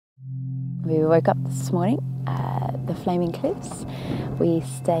We woke up this morning at the Flaming Cliffs. We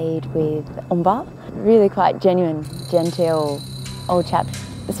stayed with Omba, really quite genuine, genteel old chap.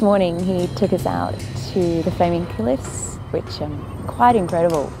 This morning he took us out to the Flaming Cliffs, which quite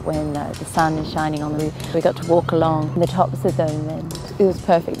incredible when the sun is shining on the roof. We got to walk along the tops of them and it was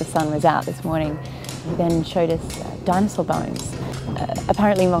perfect. The sun was out this morning. He then showed us dinosaur bones.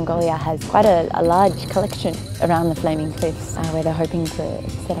 Apparently Mongolia has quite a large collection around the Flaming Cliffs where they're hoping to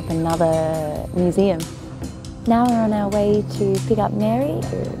set up another museum. Now we're on our way to pick up Mary.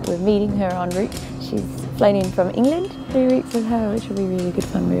 We're meeting her en route. She's flown in from England. 3 weeks with her, which will be really good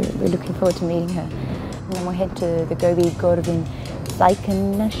fun. We're looking forward to meeting her. And then we'll head to the Gobi Gurvan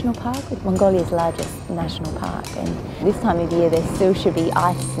Saiken National Park, Mongolia's largest national park. And this time of year there still should be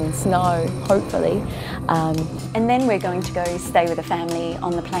ice and snow, hopefully. And then we're going to go stay with a family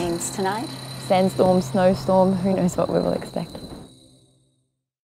on the plains tonight. Sandstorm, snowstorm, who knows what we will expect.